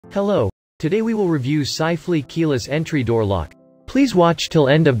Hello. Today we will review Sifely keyless entry door lock. Please watch till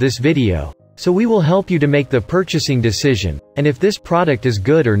end of this video, so we will help you to make the purchasing decision, and if this product is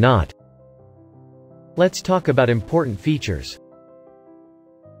good or not. Let's talk about important features.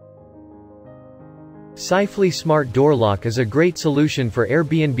 Sifely Smart Door Lock is a great solution for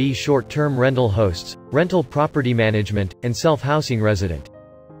Airbnb short-term rental hosts, rental property management, and self-housing resident.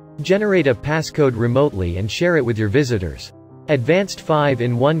 Generate a passcode remotely and share it with your visitors. Advanced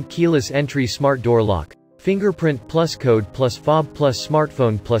 5-in-1 keyless entry smart door lock. Fingerprint plus code plus fob plus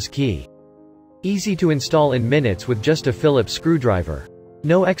smartphone plus key. Easy to install in minutes with just a Phillips screwdriver.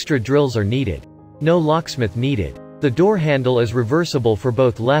 No extra drills are needed. No locksmith needed. The door handle is reversible for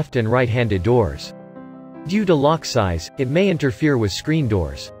both left and right-handed doors. Due to lock size, it may interfere with screen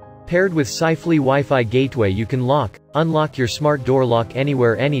doors. Paired with Sifely Wi-Fi gateway, you can lock, unlock your smart door lock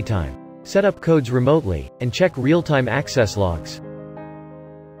anywhere anytime. Set up codes remotely, and check real-time access logs.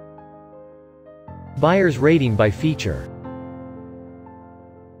 Buyer's rating by feature.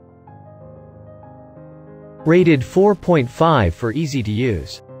 Rated 4.5 for easy to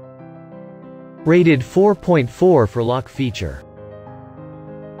use. Rated 4.4 for lock feature.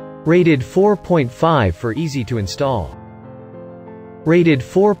 Rated 4.5 for easy to install. Rated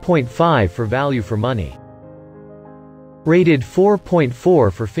 4.5 for value for money. Rated 4.4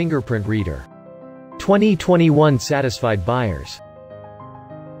 for fingerprint reader. 2021 satisfied buyers.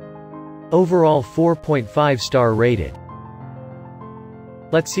 Overall 4.5 star rated.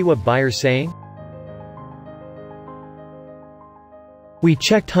 Let's see what buyers saying. We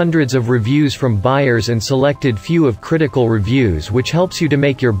checked hundreds of reviews from buyers and selected few of critical reviews, which helps you to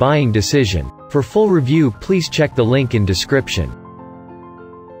make your buying decision. For full review, please check the link in description.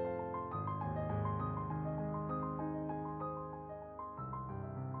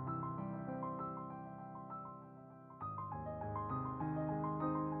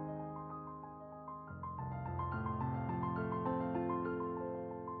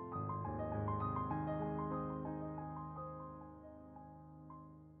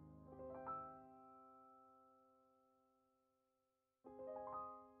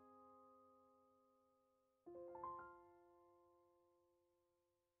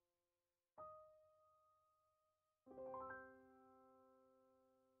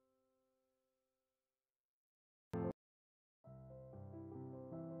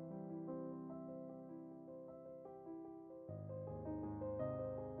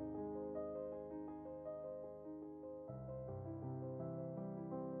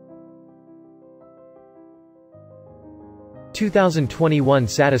 (2021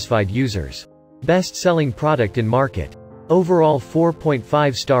 satisfied users). Best-selling product in market. Overall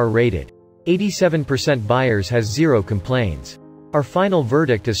 4.5 star rated. 87% buyers has 0 complaints. Our final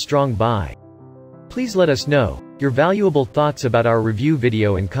verdict is strong buy. Please let us know your valuable thoughts about our review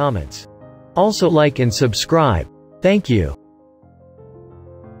video in comments. Also like and subscribe. Thank you.